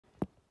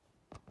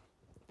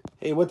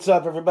Hey, what's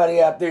up everybody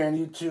out there in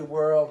YouTube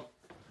world?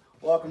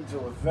 Welcome to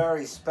a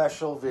very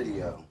special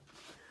video.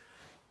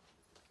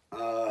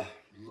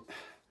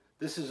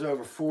 This is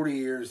over 40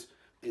 years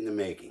in the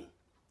making,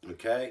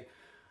 okay?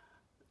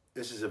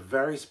 This is a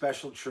very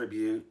special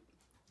tribute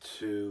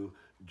to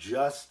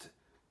just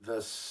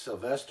the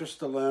Sylvester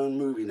Stallone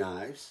movie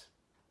knives,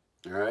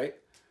 all right?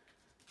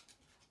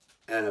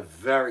 And a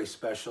very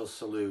special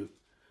salute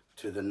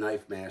to the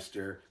knife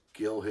master,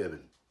 GIL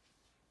HIBBEN.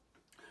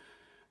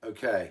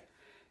 Okay.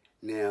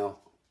 Now,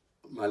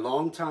 my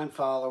longtime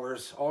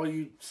followers, all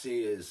you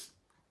see is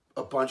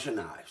a bunch of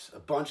knives. A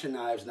bunch of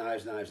knives.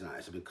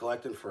 I've been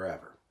collecting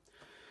forever.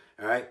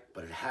 All right?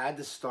 But it had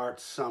to start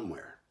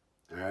somewhere.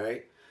 All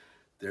right?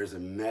 There's a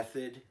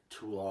method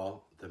to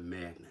all the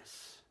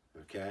madness.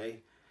 Okay?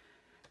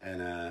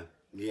 And,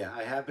 yeah,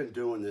 I have been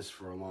doing this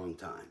for a long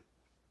time.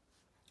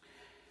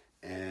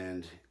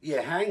 And,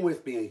 yeah, hang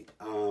with me.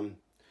 I'm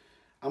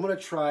going to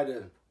try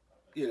to,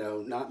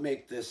 not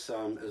make this,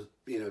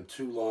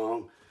 too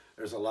long.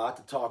 There's a lot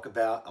to talk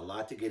about, a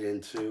lot to get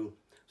into.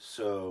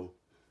 So,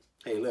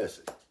 hey,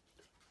 listen,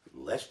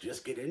 let's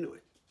just get into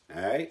it.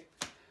 All right?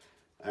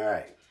 All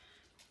right.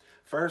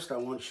 First, I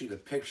want you to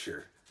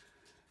picture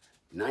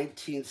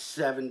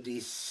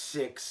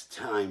 1976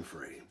 time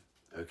frame,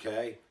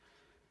 okay?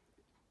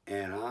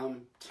 And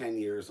I'm 10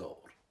 years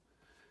old.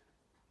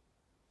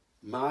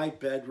 My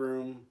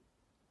bedroom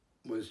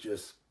was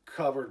just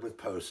covered with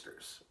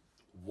posters,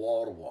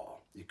 wall to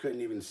wall. You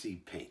couldn't even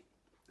see paint,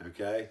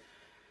 okay?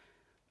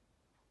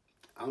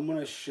 I'm going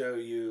to show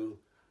you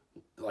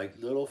like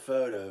little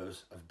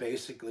photos of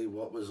basically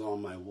what was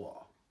on my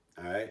wall.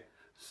 All right.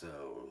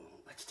 So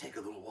let's take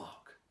a little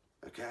walk.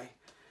 Okay.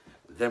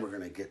 Then we're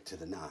going to get to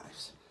the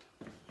knives.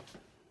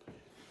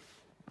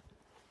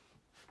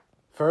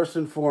 First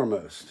and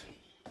foremost,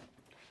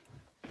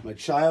 my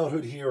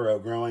childhood hero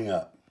growing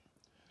up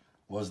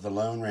was the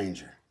Lone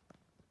Ranger.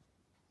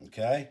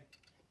 Okay.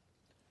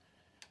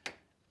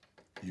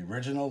 The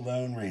original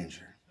Lone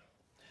Ranger.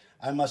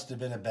 I must have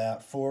been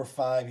about 4 or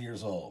 5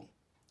 years old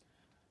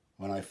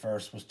when I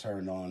first was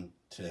turned on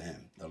to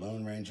him, the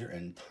Lone Ranger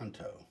and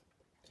Tonto.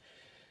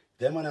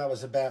 Then when I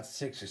was about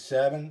 6 or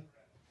 7,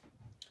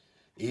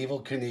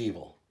 Evel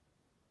Knievel.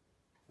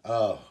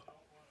 Oh,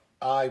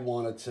 I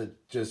wanted to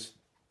just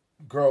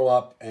grow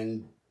up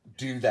and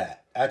do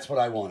that. That's what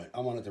I wanted. I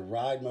wanted to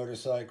ride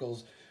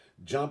motorcycles,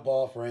 jump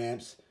off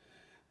ramps,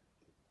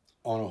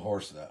 on a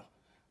horse though.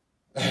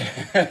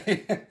 I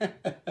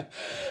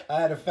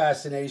had a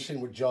fascination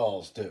with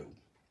Jaws too,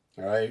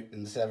 all right,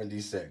 in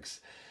 '76.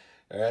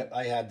 All right,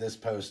 I had this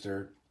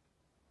poster,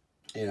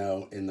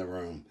 in the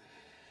room.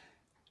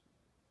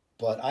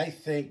 But I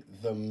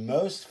think the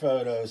most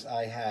photos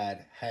I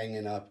had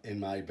hanging up in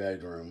my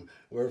bedroom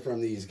were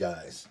from these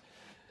guys.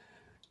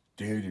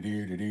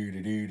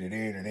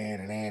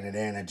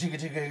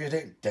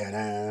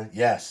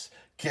 Yes,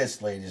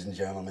 Kiss, ladies and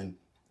gentlemen.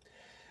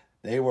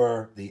 They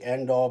were the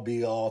end-all,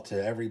 be-all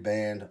to every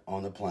band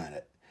on the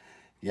planet.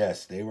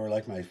 Yes, they were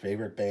like my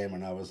favorite band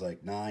when I was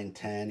like 9,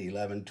 10,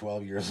 11,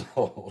 12 years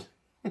old.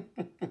 All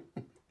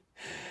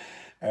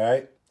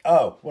right?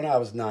 Oh, when I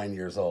was 9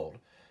 years old,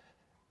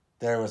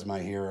 there was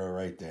my hero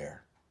right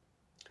there.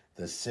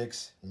 The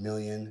 $6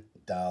 million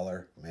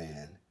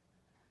man.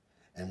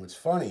 And what's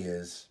funny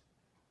is,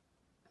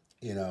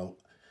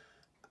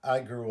 I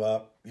grew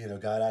up,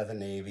 got out of the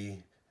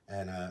Navy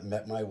and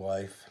met my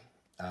wife.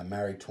 I'm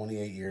married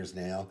 28 years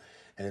now,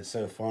 and it's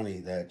so funny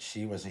that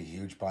she was a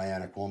huge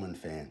Bionic Woman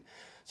fan.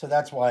 So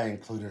that's why I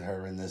included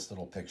her in this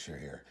little picture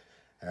here.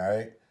 All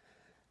right?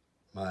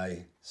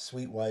 My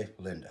sweet wife,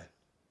 Linda.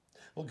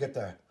 We'll get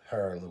to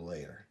her a little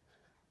later.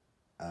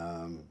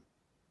 Let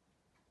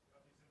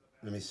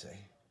me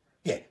see.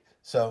 Yeah.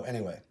 So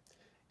anyway,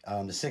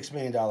 the $6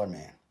 million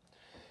man.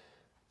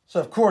 So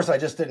of course I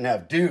just didn't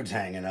have dudes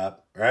hanging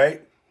up,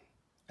 right?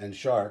 And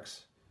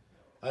sharks.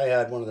 I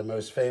had one of the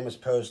most famous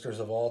posters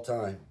of all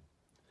time.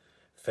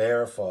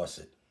 Farrah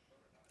Fawcett.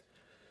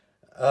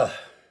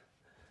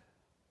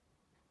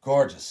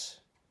 Gorgeous.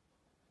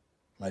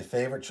 My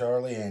favorite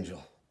Charlie's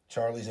Angel.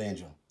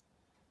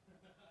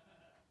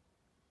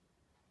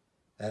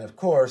 And of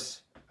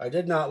course, I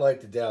did not like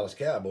the Dallas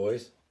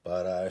Cowboys,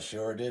 but I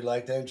sure did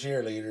like them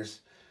cheerleaders.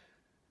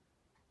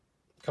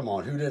 Come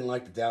on, who didn't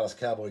like the Dallas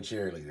Cowboy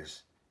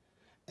cheerleaders?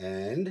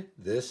 And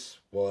this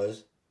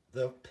was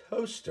the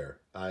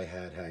poster I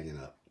had hanging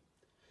up.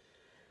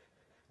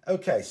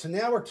 Okay, so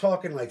now we're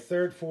talking like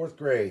 3rd, 4th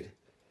grade.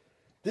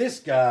 This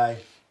guy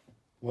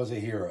was a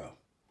hero.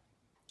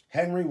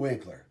 Henry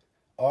Winkler,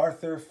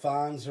 Arthur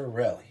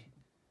Fonzarelli.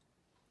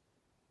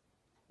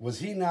 Was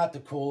he not the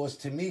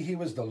coolest? To me, he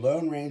was the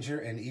Lone Ranger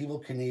and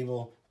Evel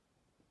Knievel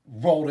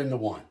rolled into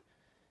one.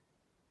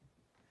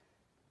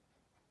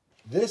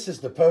 This is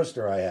the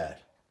poster I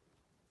had.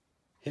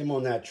 Him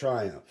on that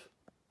Triumph.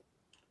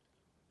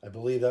 I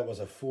believe that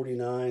was a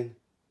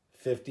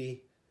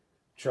 49-50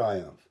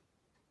 Triumph.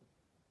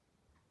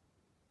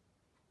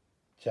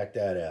 Check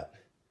that out.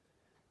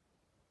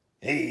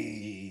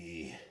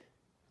 Hey.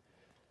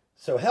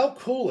 So how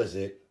cool is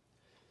it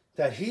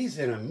that he's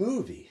in a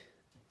movie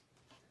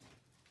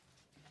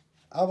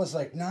I was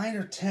like 9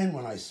 or 10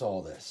 when I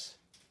saw this.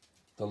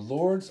 The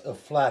Lords of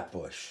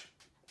Flatbush.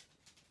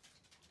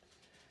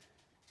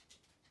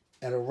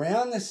 And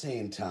around the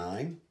same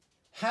time,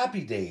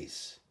 Happy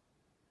Days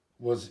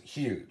was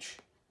huge.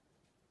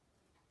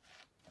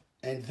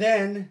 And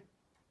then,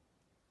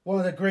 one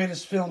of the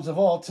greatest films of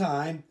all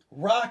time,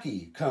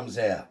 Rocky, comes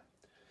out.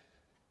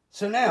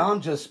 So now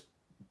I'm just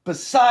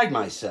beside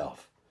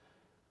myself.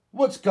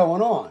 What's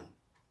going on?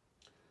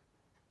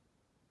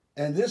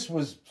 And this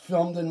was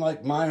filmed in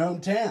like my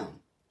hometown,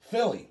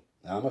 Philly.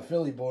 I'm a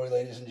Philly boy,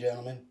 ladies and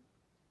gentlemen.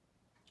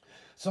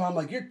 So I'm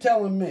like, you're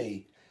telling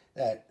me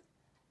that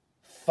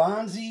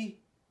Fonzie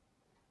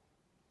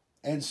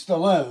and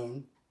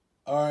Stallone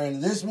are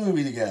in this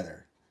movie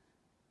together.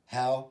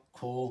 How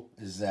cool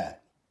is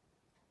that?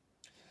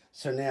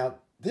 So now,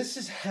 this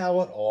is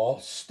how it all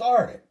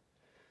started,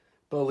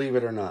 believe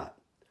it or not.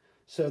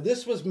 So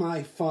this was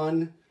my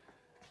fun,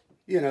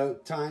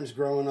 times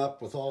growing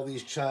up with all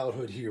these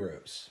childhood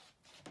heroes.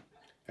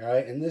 All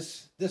right, and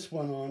this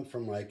went on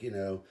from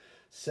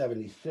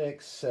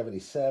 76,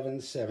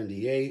 77,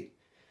 78,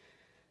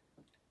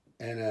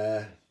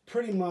 and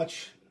pretty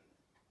much,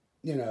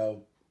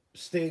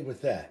 stayed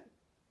with that.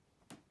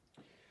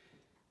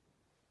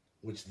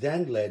 Which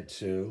then led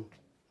to,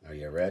 are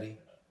you ready?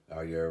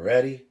 Are you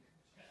ready?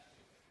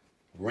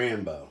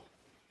 Rambo,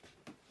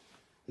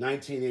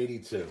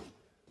 1982.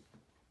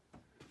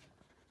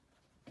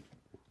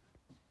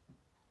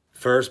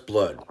 First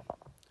Blood.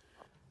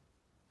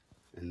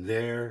 And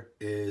there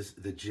is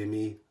the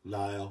Jimmy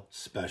Lyle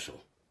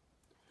special.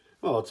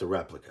 Well, it's a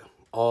replica.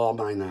 All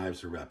my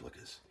knives are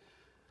replicas.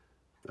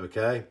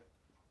 Okay?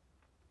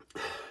 A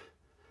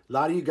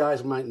lot of you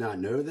guys might not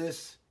know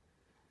this,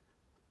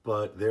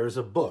 but there's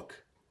a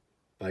book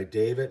by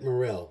David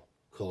Morrell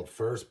called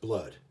First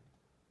Blood.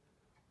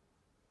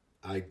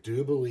 I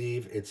do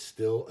believe it's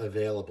still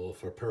available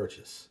for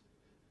purchase.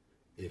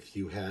 If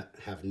you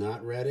have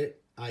not read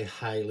it, I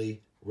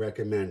highly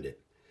recommend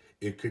it.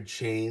 It could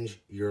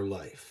change your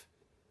life.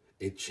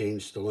 It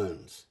changed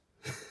Stallone's.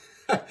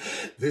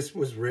 This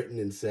was written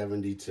in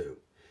 72.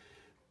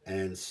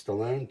 And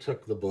Stallone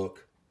took the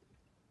book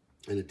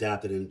and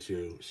adapted it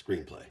into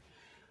screenplay.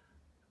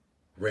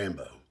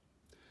 Rambo.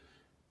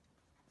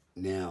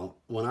 Now,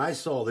 when I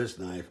saw this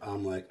knife,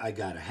 I'm like, I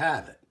gotta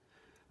have it.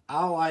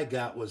 All I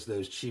got was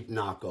those cheap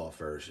knockoff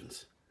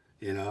versions.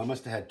 I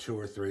must have had 2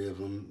 or 3 of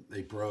them.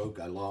 They broke,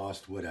 I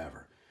lost,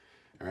 whatever.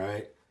 All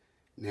right?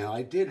 Now,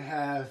 I did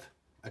have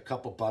a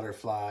couple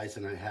butterflies,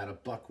 and I had a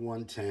buck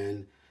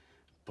 110,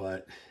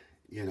 but,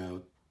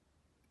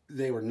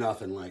 they were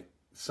nothing like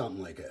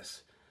something like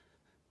this.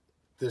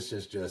 This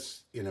is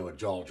just, a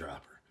jaw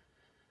dropper.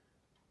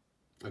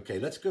 Okay,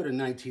 let's go to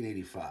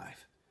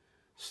 1985.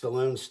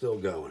 Stallone's still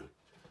going.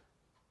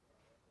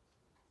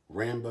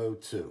 Rambo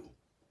 2.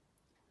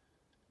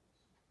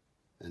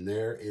 And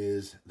there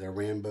is the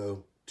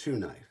Rambo 2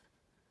 knife.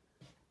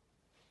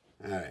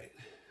 All right.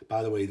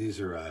 By the way, these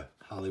are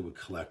Hollywood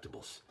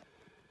collectibles.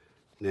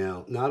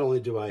 Now, not only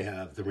do I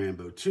have the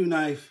Rambo 2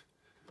 knife,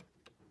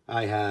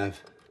 I have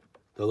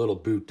the little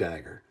boot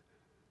dagger.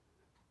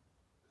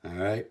 All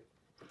right.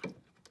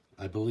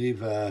 I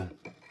believe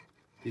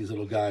these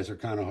little guys are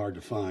kind of hard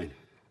to find.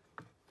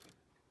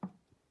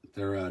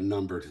 They're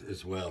numbered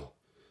as well.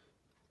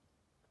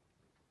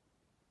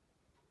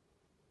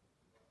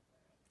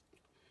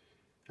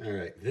 All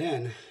right,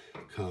 then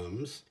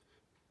comes,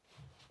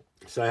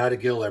 say hi to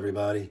Gil,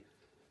 everybody.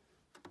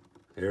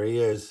 There he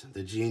is,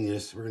 the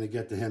genius. We're going to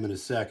get to him in a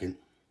second.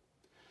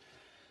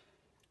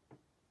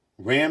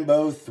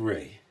 Rambo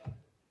 3.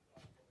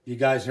 You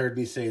guys heard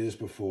me say this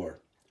before.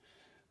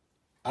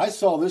 I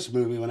saw this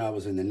movie when I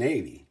was in the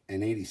Navy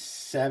in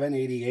 87,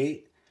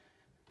 88.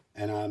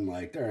 And I'm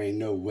like, there ain't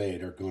no way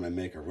they're going to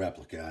make a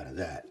replica out of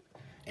that.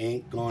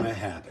 Ain't going to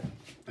happen.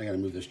 I got to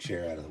move this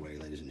chair out of the way,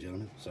 ladies and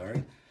gentlemen.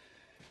 Sorry.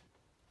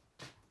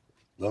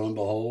 Lo and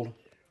behold,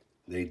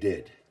 they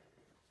did.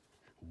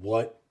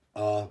 What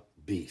a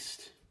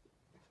beast.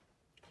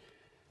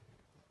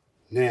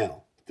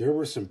 Now, there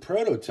were some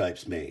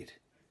prototypes made,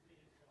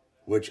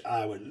 which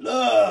I would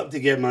love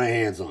to get my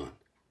hands on.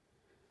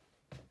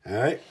 All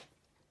right.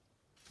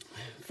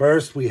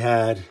 First, we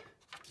had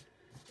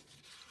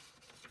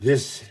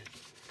this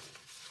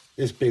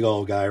big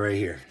old guy right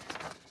here.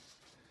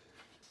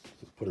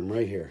 Put him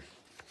right here.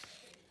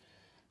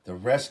 The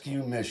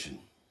Rescue Mission.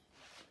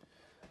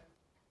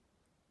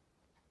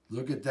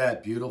 Look at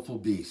that beautiful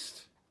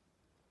beast.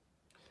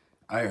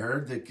 I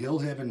heard that GIL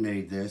HIBBEN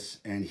made this,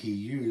 and he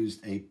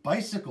used a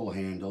bicycle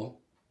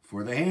handle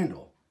for the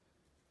handle.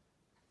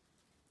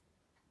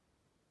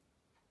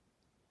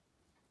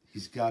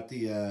 He's got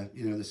the,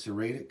 the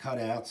serrated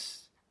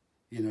cutouts,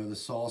 the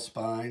saw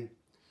spine.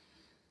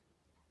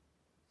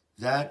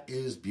 That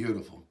is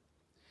beautiful.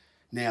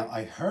 Now,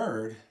 I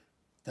heard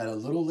that a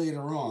little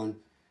later on,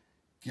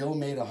 Gil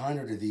made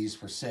 100 of these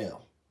for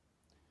sale.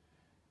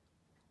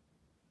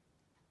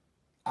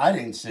 I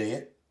didn't see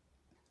it.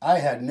 I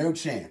had no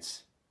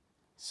chance.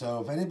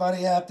 So if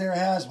anybody out there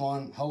has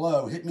one,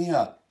 hello, hit me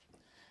up.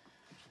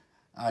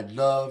 I'd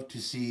love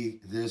to see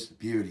this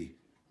beauty.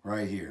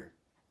 right here.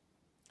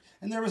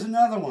 And there was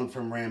another one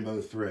from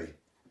Rambo 3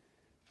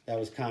 that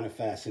was kind of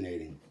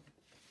fascinating.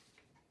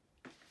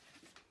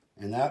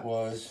 And that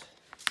was,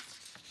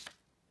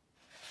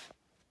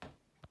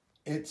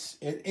 it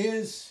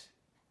is,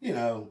 you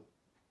know,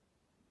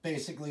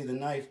 basically the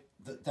knife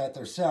that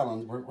they're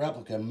selling,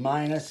 replica,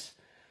 minus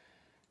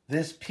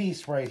this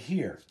piece right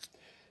here.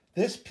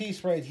 This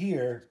piece right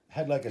here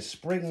had like a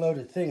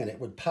spring-loaded thing, and it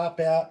would pop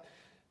out.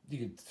 You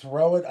could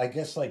throw it, I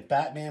guess like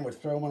Batman would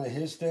throw one of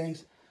his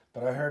things,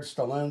 but I heard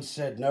Stallone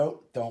said,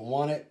 nope, don't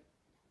want it.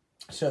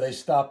 So they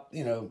stopped,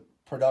 you know,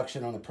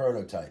 production on the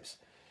prototypes.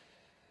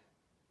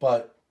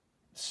 But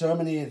so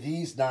many of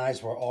these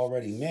knives were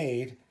already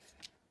made,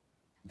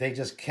 they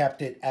just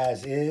kept it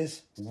as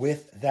is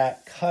with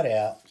that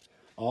cutout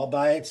all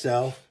by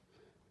itself.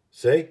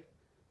 See?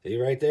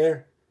 See right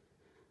there?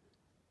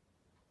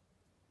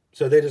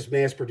 So they just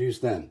mass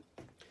produced them.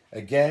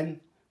 Again,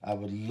 I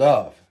would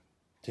love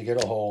to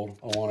get a hold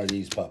on one of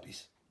these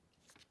puppies.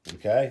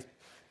 Okay?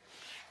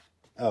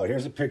 Oh,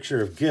 here's a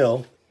picture of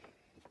Gil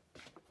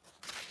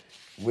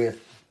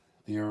with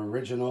the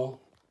original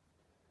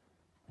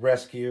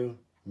rescue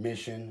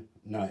mission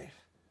knife.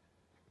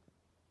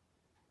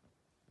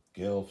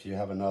 Gil, if you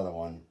have another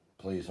one,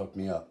 please hook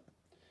me up.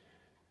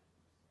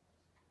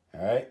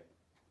 All right?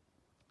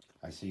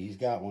 I see he's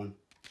got one.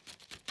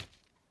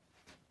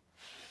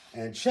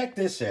 And check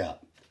this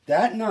out.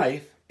 That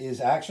knife is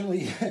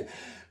actually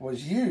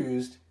was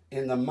used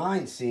in the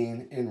mine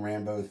scene in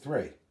Rambo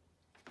 3.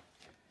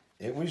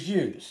 It was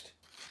used.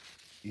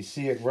 You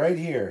see it right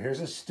here. Here's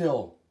a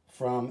still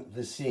from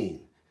the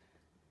scene.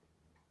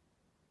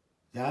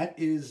 That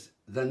is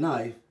the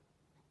knife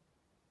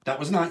that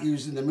was not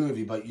used in the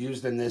movie, but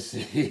used in this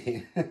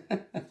scene.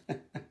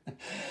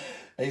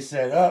 They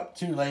said, oh,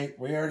 too late.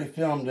 We already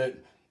filmed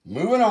it.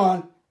 Moving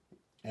on.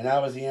 And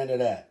that was the end of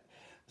that.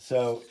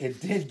 So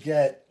it did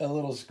get a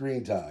little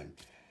screen time.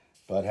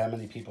 But how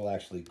many people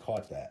actually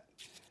caught that?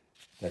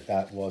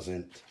 That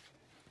wasn't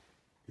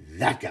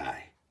that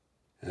guy.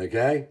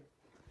 Okay?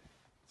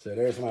 So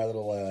there's my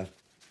little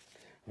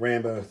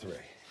Rambo 3.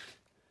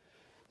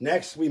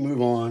 Next, we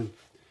move on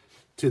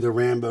to the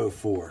Rambo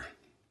 4.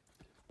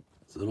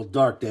 It's a little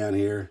dark down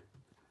here.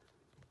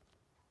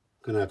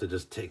 Gonna have to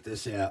just take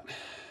this out.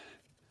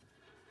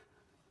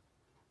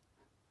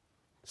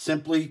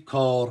 Simply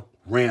called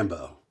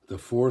Rambo, the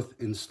 4th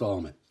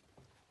installment.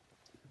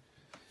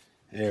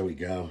 There we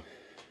go.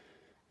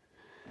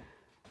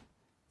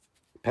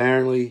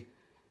 Apparently,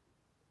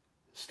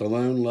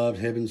 Stallone loved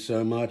Hibben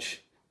so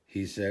much,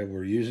 he said,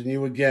 we're using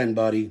you again,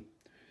 buddy.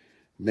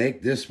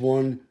 Make this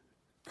one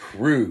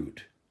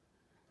crude.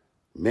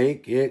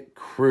 Make it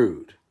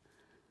crude.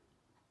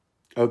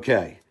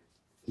 Okay,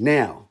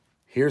 now,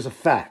 here's a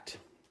fact.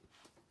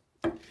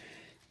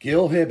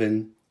 GIL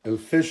HIBBEN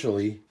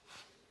officially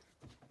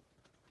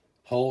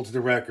holds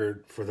the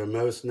record for the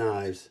most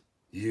knives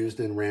used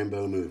in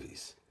Rambo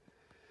movies.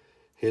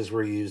 His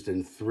were used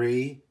in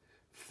 3,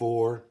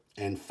 4,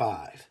 and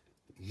 5.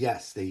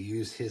 Yes, they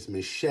used his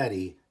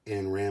machete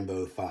in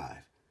Rambo 5.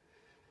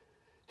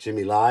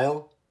 Jimmy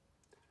Lyle,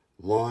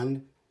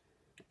 1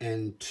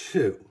 and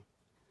 2.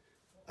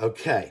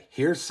 Okay,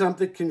 here's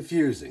something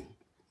confusing.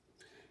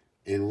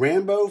 In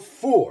Rambo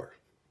 4,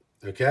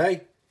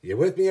 okay? You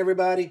with me,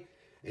 everybody?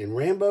 In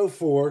Rambo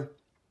 4,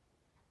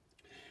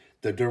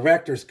 the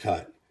director's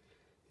cut,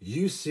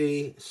 you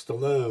see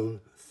Stallone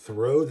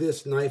throw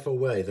this knife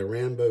away, the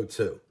Rambo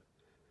 2.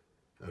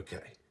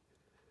 Okay.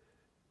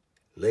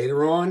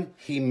 Later on,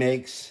 he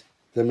makes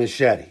the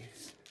machete,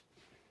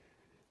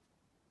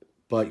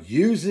 but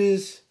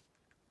uses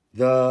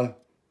the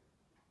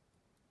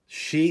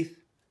sheath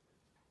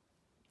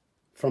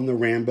from the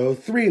Rambo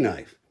 3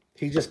 knife.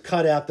 He just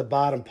cut out the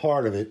bottom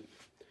part of it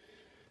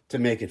to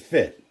make it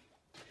fit.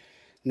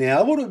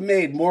 Now, it would have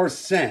made more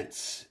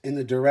sense in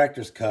the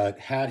director's cut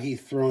had he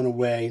thrown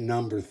away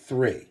number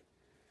 3,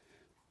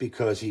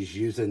 because he's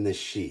using this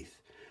sheath.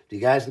 Do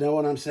you guys know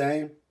what I'm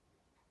saying?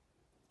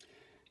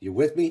 You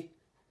with me?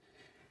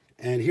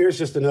 And here's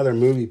just another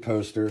movie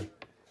poster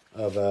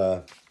of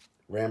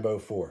Rambo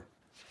 4.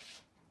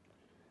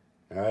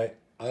 All right?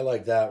 I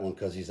like that one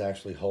because he's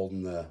actually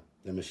holding the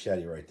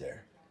machete right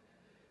there.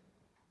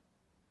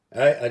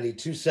 All right, I need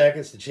 2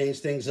 seconds to change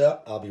things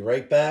up. I'll be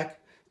right back.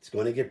 It's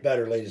going to get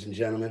better, ladies and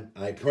gentlemen.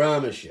 I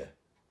promise you.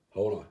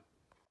 Hold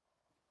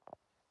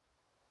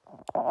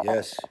on.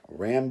 Yes,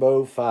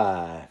 Rambo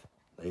 5,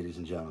 ladies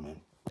and gentlemen.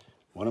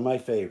 One of my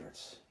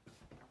favorites.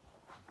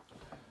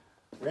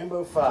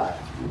 Rambo 5.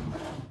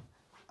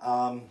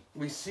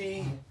 We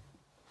see,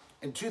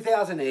 in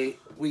 2008,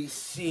 we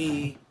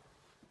see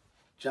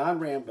John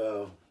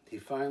Rambo. He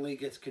finally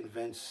gets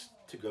convinced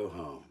to go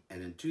home.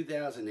 And in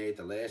 2008,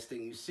 the last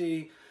thing you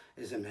see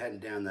is him heading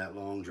down that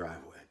long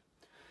driveway.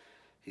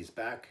 He's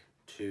back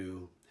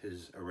to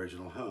his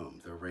original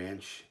home, the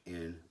ranch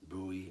in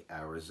Bowie,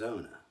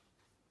 Arizona.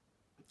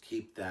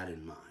 Keep that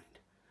in mind.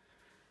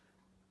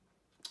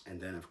 And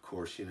then, of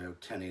course,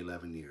 10,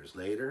 11 years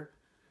later,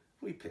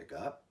 we pick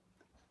up,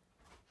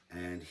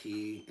 and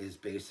he is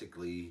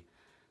basically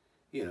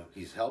you know,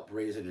 he's helped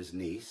raising his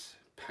niece.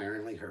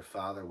 Apparently her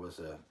father was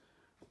a,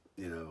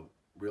 you know,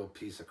 real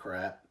piece of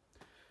crap.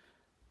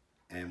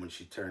 And when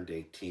she turned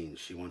 18,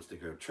 she wants to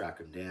go track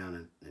him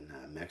down in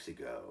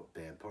Mexico,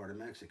 bad part of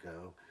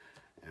Mexico.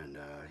 And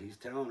he's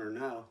telling her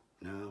no,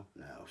 no,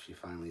 no. She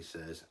finally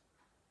says,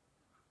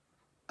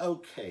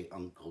 okay,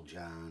 Uncle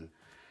John,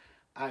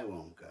 I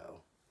won't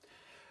go.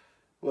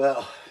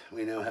 Well,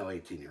 we know how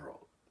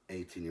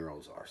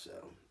 18-year-olds are, so.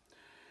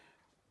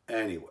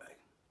 Anyway,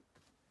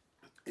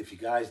 if you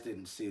guys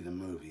didn't see the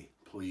movie,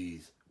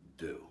 please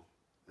do,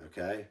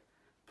 okay?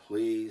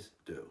 Please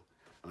do.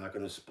 I'm not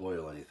going to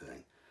spoil anything.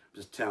 I'm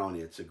just telling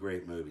you, it's a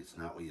great movie. It's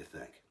not what you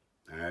think,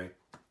 all right?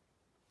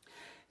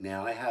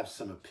 Now, I have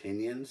some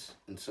opinions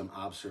and some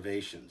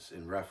observations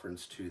in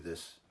reference to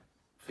this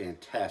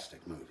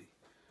fantastic movie.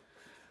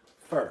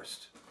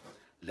 First,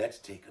 let's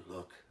take a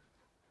look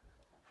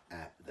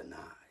at the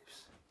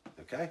knives,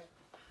 okay?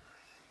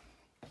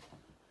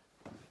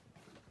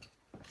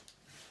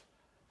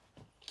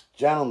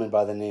 Gentleman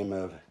by the name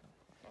of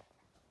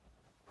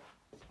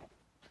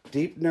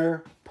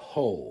Deepner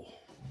Pole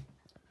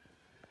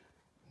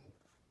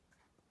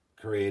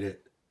created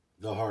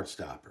the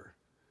Heartstopper,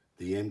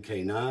 the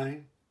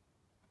MK9,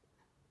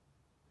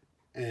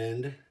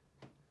 and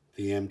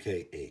the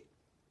MK8.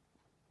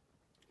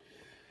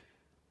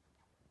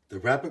 The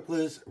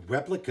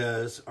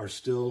replicas are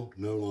still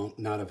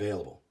not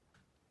available.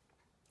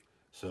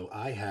 So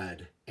I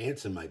had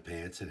ants in my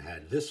pants and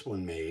had this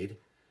one made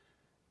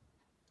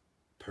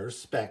per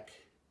spec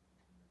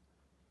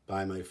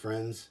by my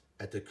friends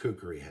at the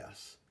Kukri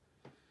House.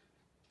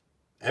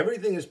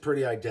 Everything is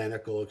pretty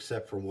identical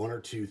except for one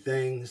or two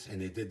things,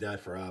 and they did that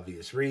for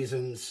obvious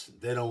reasons.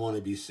 They don't want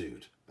to be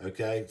sued,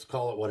 okay? Let's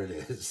call it what it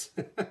is.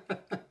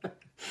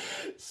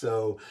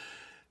 So,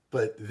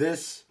 but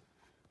this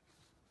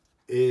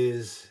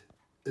is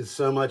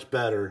so much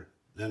better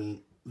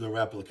than the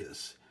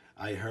replicas.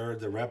 I heard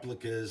the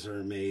replicas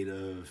are made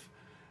of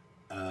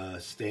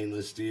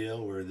stainless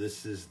steel, where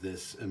this is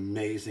this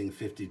amazing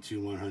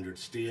 52-100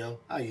 steel.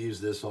 I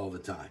use this all the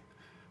time,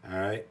 all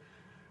right?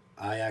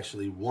 I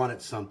actually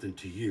wanted something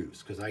to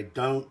use because I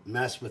don't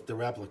mess with the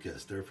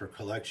replicas. They're for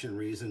collection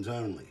reasons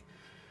only.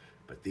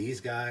 But these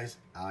guys,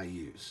 I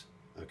use,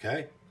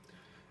 okay?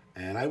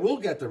 And I will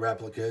get the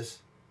replicas,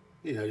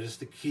 you know, just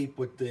to keep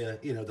with the,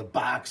 you know, the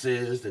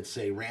boxes that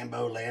say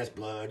Rambo Last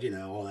Blood, you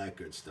know, all that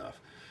good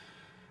stuff.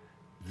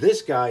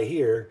 This guy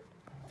here,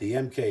 the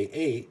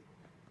MK8,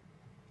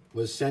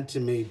 was sent to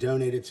me,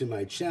 donated to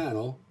my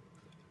channel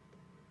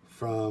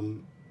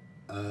from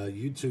a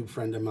YouTube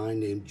friend of mine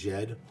named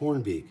Jed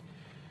Hornbeek.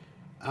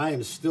 I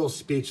am still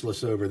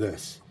speechless over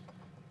this.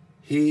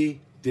 He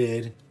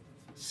did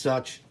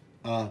such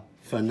a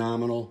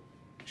phenomenal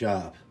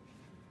job.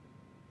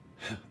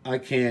 I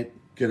can't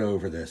get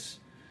over this.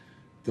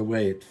 The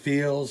way it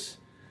feels.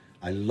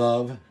 I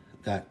love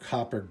that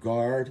copper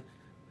guard.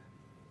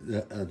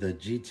 The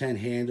G10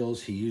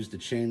 handles. He used the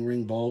chain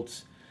ring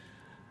bolts.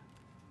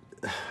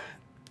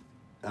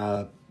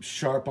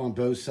 Sharp on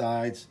both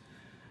sides.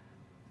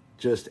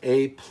 Just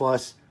A+,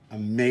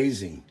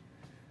 amazing.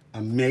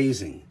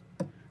 Amazing.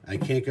 I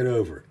can't get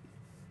over it.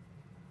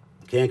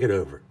 Can't get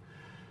over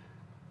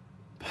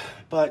it.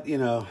 But, you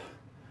know,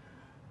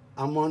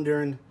 I'm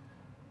wondering,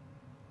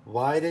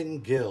 why didn't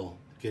Gil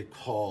get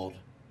called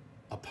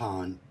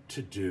upon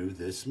to do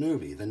this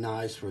movie, the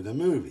knives for the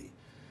movie?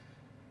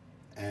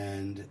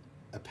 And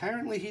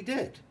apparently he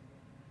did.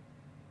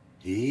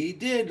 He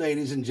did,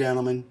 ladies and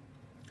gentlemen.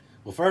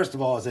 Well, first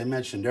of all, as I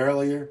mentioned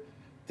earlier,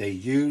 they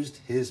used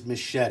his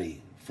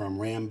machete from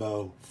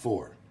Rambo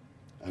 4,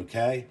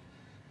 okay?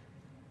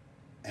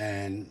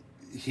 And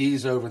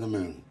he's over the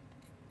moon.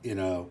 You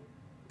know,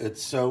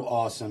 it's so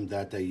awesome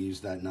that they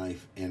used that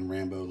knife in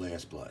Rambo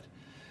Last Blood.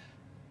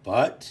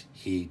 But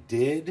he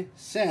did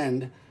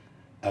send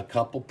a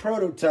couple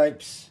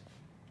prototypes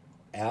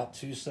out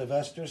to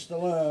Sylvester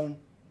Stallone.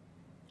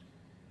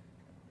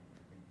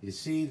 You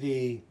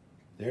see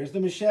there's the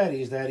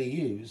machetes that he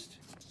used.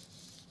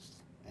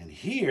 And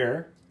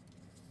here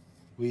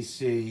we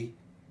see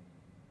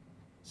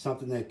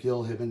something that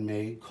Gil Hibben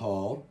made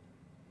called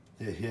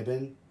the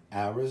Hibben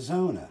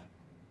Arizona.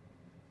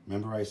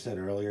 Remember I said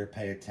earlier,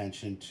 pay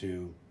attention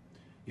to,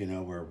 you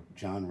know, where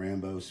John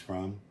Rambo's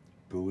from,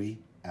 Bowie,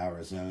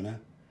 Arizona.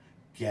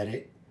 Get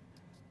it?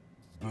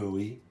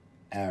 Bowie,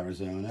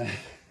 Arizona.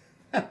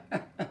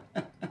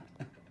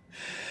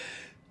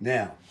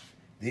 Now,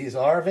 these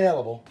are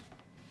available.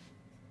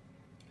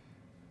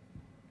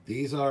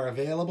 These are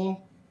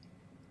available.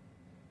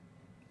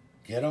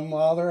 Get them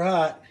while they're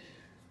hot.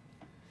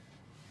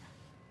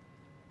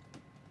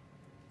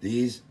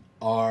 These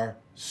are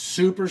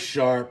super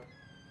sharp,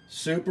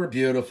 super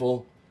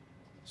beautiful,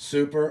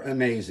 super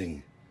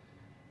amazing.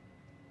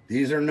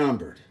 These are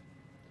numbered.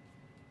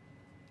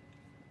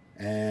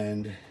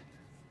 And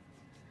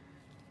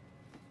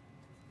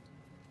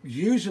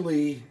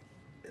usually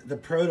the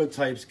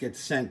prototypes get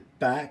sent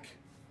back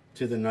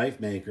to the knife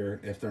maker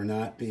if they're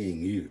not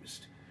being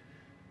used.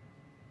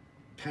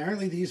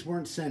 Apparently these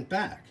weren't sent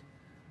back.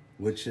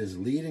 which is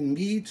leading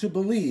me to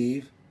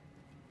believe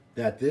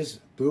that this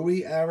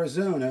Bowie,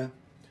 Arizona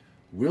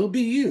will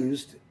be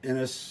used in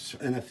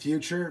a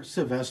future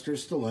Sylvester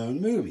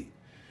Stallone movie.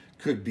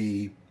 Could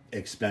be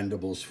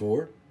Expendables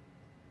 4.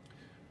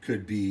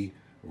 Could be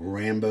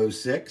Rambo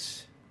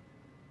 6.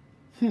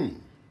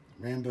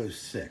 Rambo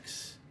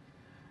 6.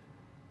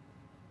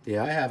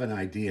 Yeah, I have an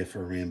idea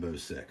for Rambo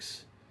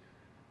 6.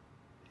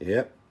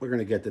 Yep, we're going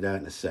to get to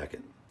that in a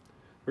second.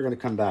 We're going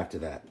to come back to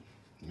that.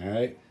 All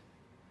right?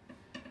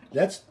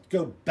 Let's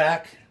go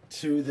back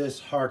to this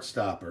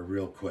Heartstopper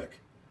real quick.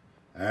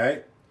 All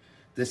right?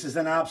 This is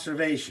an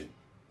observation.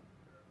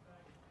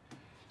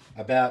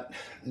 About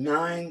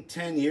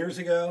 9-10 years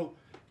ago,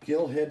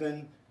 GIL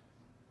HIBBEN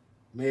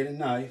made a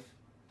knife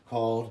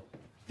called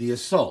the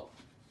Assault.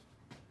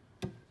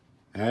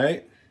 All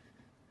right?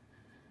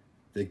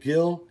 The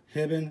GIL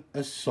HIBBEN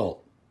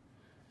Assault.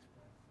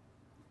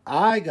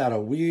 I got a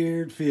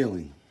weird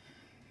feeling.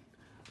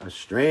 A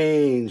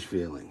strange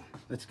feeling.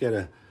 Let's get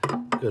a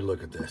good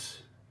look at this.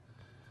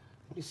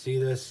 Let me see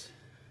this.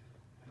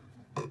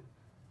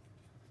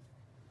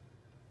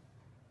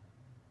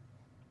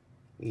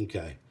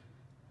 Okay.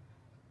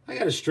 I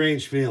got a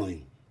strange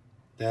feeling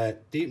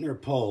that Dietmar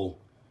Pohl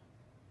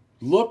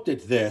looked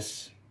at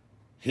this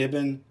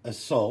HIBBEN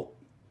Assault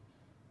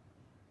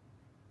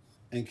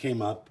and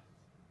came up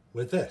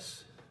with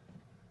this.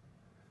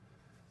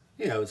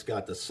 You know, it's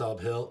got the sub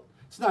hilt.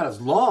 It's not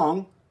as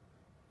long,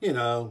 you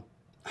know.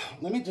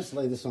 Let me just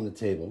lay this on the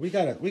table. We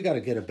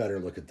gotta get a better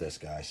look at this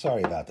guy.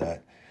 Sorry about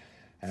that.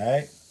 All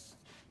right.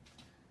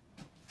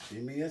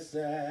 Give me a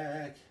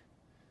sec.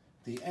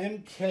 The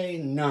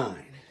MK9,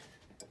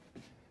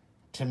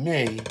 to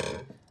me,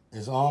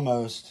 is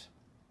almost,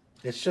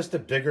 it's just a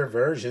bigger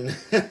version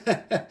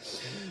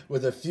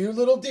with a few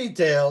little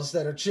details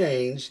that are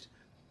changed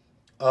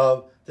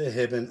of the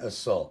HIBBEN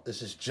Assault.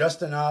 This is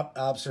just an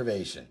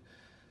observation.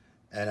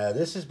 And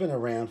this has been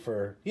around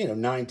for,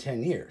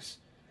 9-10 years.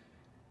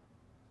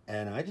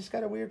 And I just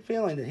got a weird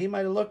feeling that he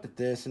might have looked at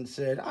this and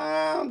said,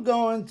 I'm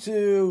going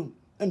to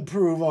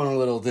improve on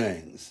little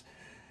things,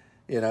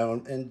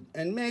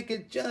 and make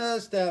it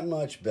just that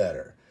much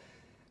better.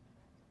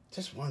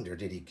 Just wonder,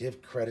 did he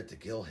give credit to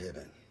GIL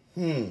HIBBEN?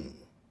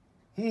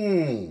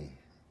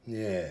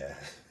 Yeah.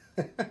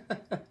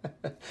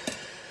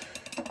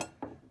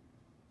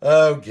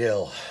 Oh,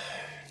 Gil.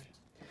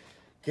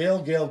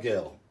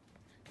 Gil.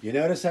 You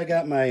notice I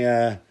got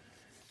my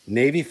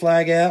Navy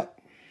flag out?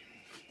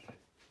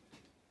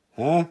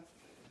 Huh?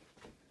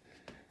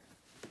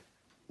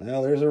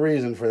 Well, there's a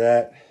reason for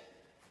that.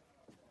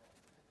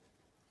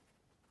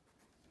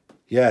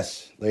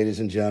 Yes, ladies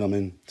and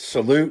gentlemen,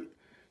 salute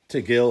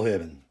to GIL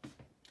HIBBEN.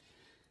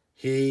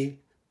 He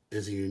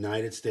is a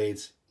United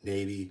States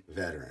Navy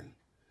veteran.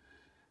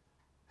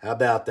 How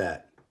about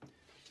that?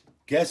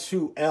 Guess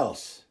who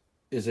else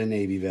is a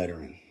Navy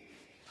veteran?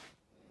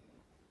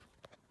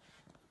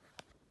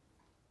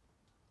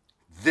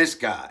 This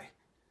guy.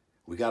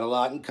 We got a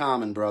lot in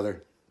common,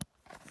 brother.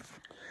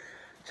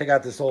 Check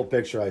out this old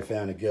picture I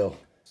found of Gil.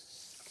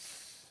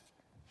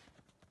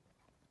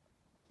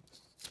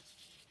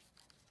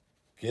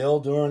 Gil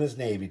during his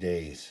Navy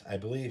days. I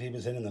believe he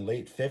was in the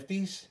late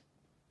 50s,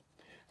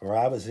 or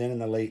I was in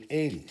the late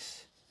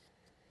 80s.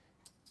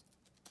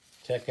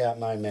 Check out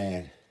my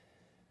man.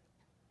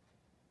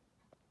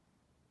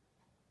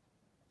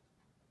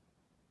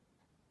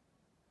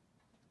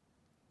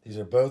 These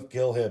are both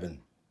GIL HIBBEN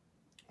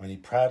when he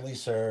proudly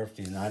served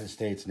the United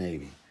States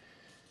Navy.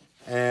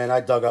 And I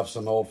dug up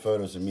some old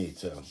photos of me,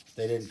 too.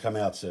 They didn't come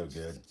out so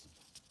good.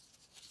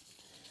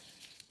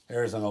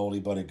 There's an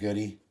oldie but a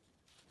goodie.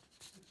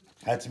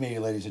 That's me,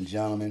 ladies and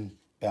gentlemen.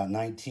 About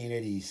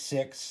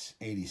 1986,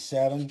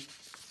 87.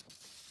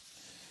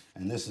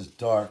 And this is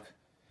dark.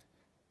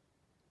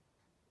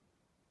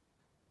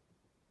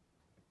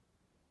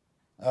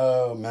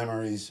 Oh,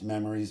 memories.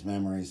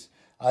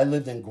 I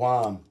lived in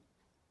Guam,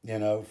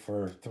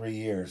 for 3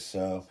 years,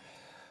 so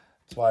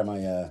that's why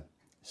my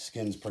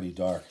skin's pretty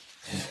dark.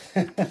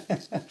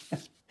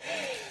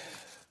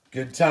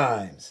 Good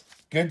times.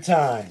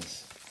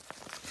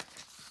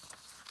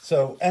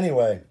 So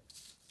anyway,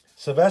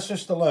 Sylvester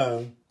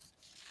Stallone,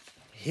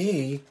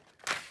 he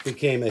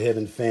became a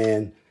HIBBEN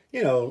fan,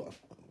 he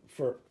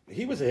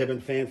was a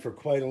HIBBEN fan for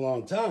quite a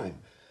long time.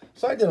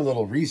 So I did a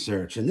little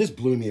research, and this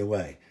blew me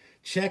away.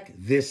 Check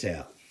this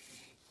out.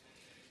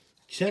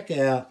 Check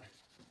out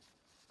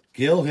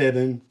GIL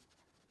HIBBEN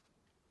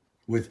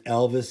with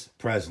Elvis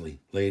Presley,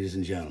 ladies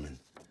and gentlemen.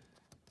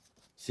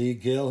 See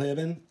GIL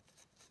HIBBEN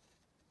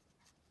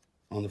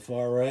on the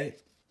far right?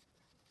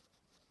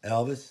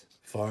 Elvis,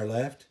 far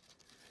left.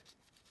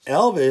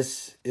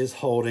 Elvis is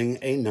holding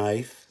a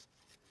knife,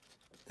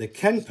 the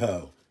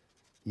Kenpo,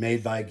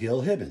 made by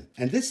GIL HIBBEN.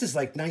 And this is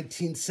like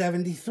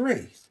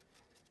 1973.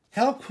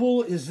 How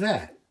cool is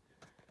that?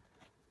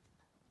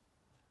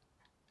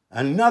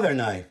 Another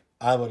knife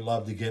I would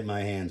love to get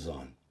my hands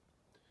on.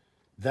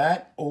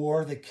 That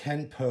or the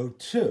Kenpo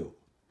 2.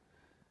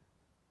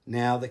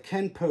 Now, the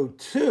Kenpo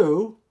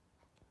 2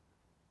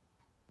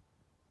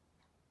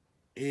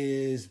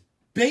 is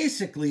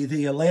basically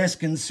the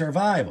Alaskan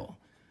Survival,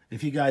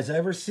 if you guys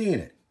ever seen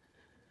it.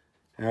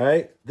 All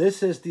right,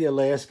 this is the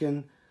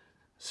Alaskan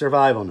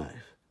Survival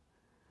knife.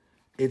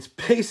 It's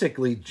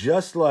basically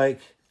just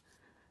like,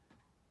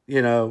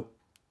 you know,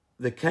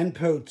 the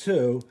Kenpo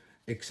 2,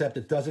 except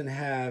it doesn't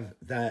have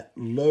that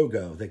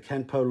logo, the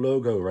Kenpo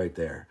logo right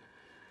there.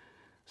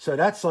 So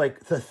that's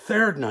like the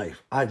third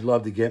knife I'd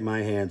love to get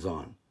my hands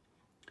on.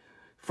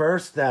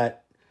 First,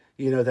 that,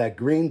 you know, that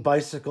green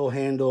bicycle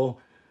handle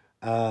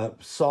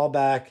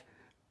sawback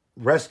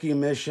rescue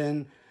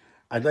mission.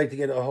 I'd like to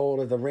get a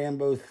hold of the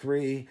Rambo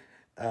 3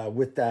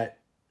 with that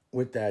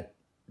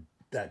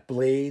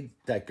blade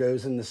that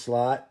goes in the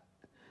slot.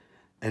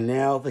 And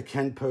now the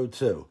Kenpo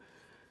 2.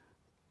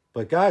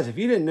 But guys, if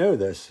you didn't know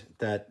this,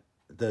 that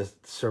the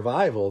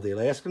Survival, the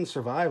Alaskan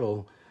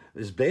Survival,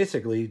 is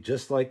basically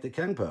just like the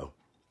Kenpo.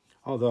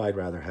 Although I'd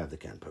rather have the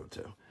Kenpo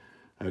 2.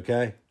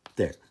 Okay?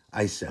 There.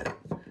 I said it.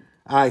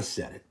 I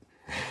said it.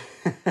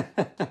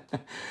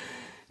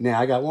 Now,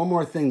 I got one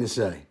more thing to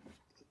say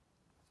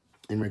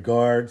in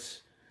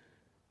regards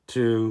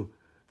to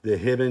the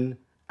Hibben,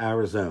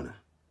 Arizona.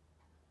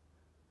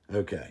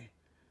 Okay.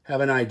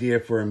 Have an idea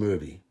for a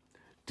movie.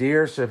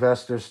 Dear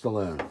Sylvester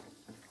Stallone,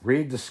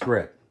 read the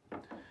script.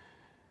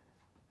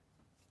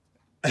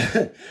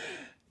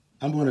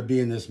 I'm going to be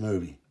in this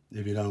movie,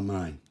 if you don't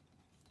mind.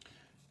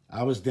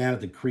 I was down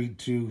at the Creed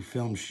 2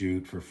 film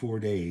shoot for 4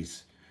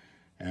 days,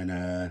 and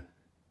I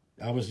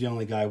was the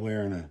only guy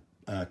wearing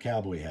a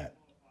cowboy hat.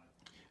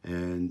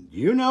 And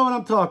you know what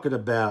I'm talking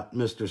about,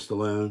 Mr.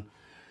 Stallone.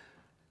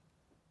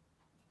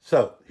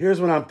 So, here's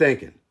what I'm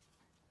thinking.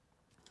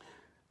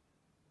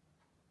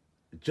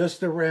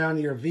 Just around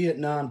your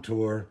Vietnam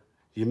tour,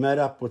 you met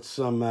up with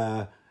some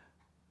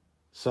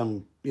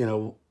you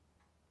know,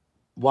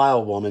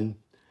 wild woman,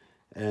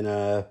 and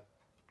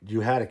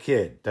you had a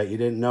kid that you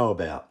didn't know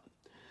about.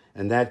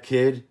 And that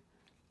kid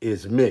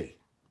is me.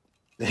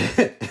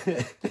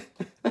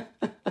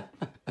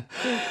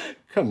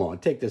 Come on,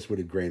 take this with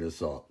a grain of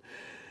salt.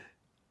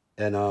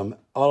 And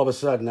all of a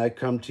sudden, I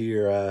come to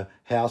your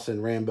house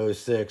in Rambo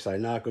 6. I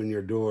knock on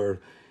your door,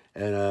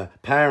 and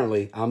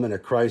apparently, I'm in a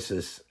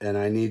crisis, and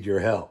I need your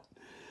help.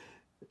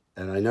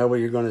 And I know what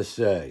you're going to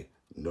say.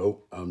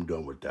 Nope, I'm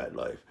done with that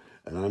life.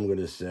 And I'm going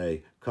to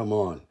say, come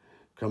on,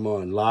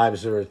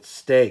 lives are at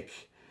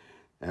stake.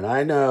 And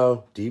I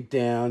know, deep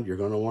down, you're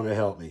going to want to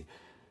help me.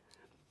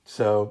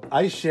 So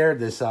I shared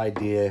this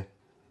idea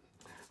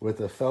with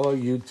a fellow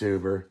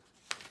YouTuber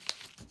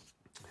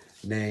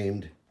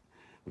named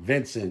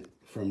Vincent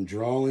from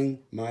Drawing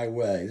My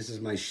Way. This is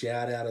my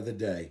shout out of the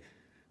day.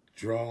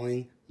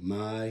 Drawing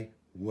My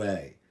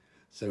Way.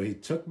 So he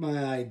took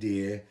my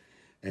idea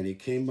and he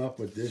came up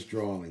with this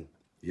drawing.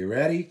 You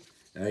ready?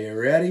 Are you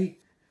ready?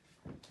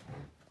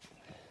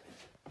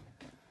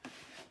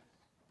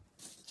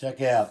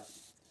 Check out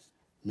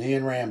me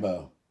and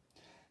Rambo.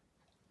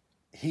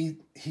 He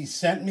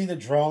sent me the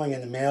drawing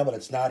in the mail, but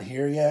it's not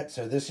here yet.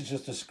 So this is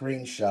just a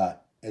screenshot.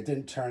 It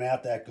didn't turn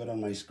out that good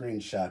on my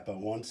screenshot, but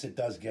once it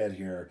does get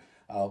here,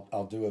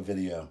 I'll do a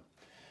video.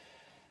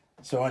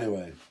 So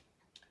anyway,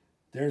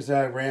 there's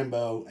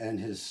Rambo and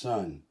his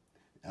son.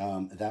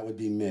 That would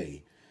be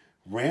me.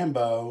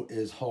 Rambo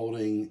is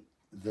holding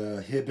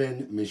the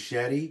Hibben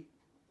machete,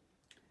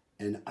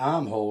 and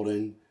I'm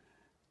holding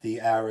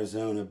the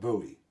Arizona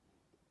Bowie.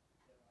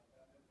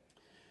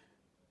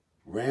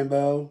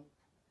 Rambo,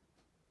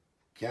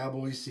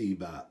 Cowboy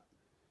Sebop,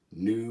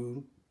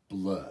 New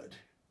Blood.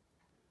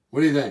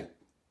 What do you think?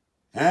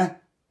 Huh?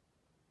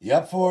 You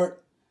up for it?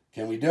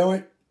 Can we do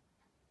it?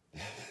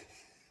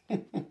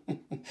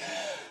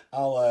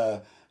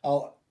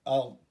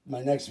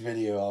 My next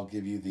video, I'll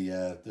give you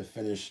the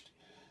finished,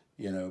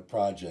 you know,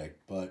 project.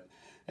 But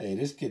hey,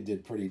 this kid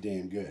did pretty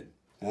damn good,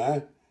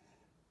 huh?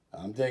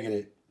 I'm digging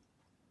it.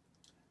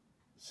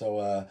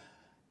 So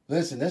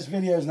listen, this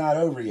video is not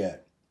over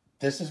yet.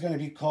 This is going to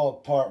be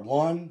called part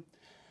 1,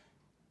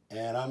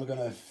 and I'm going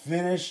to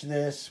finish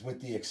this with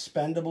the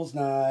Expendables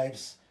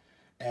knives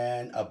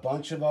and a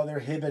bunch of other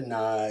Hibben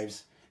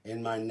knives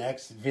in my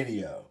next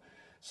video.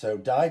 So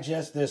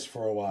digest this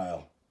for a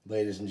while,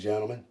 ladies and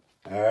gentlemen.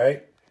 All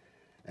right?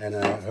 And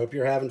I hope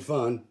you're having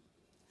fun.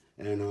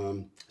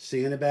 And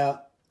see you in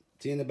about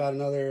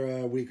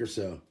another week or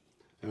so.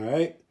 All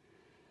right?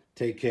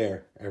 Take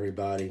care,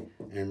 everybody.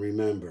 And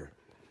remember,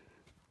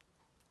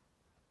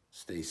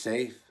 stay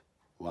safe.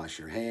 Wash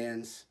your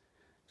hands.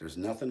 There's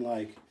nothing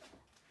like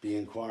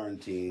being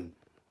quarantined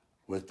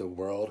with the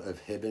world of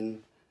Hibben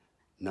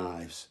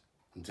knives.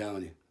 I'm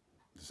telling you,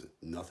 there's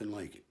nothing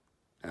like it.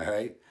 All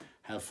right?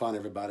 Have fun,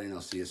 everybody, and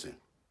I'll see you soon.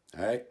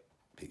 All right?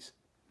 Peace.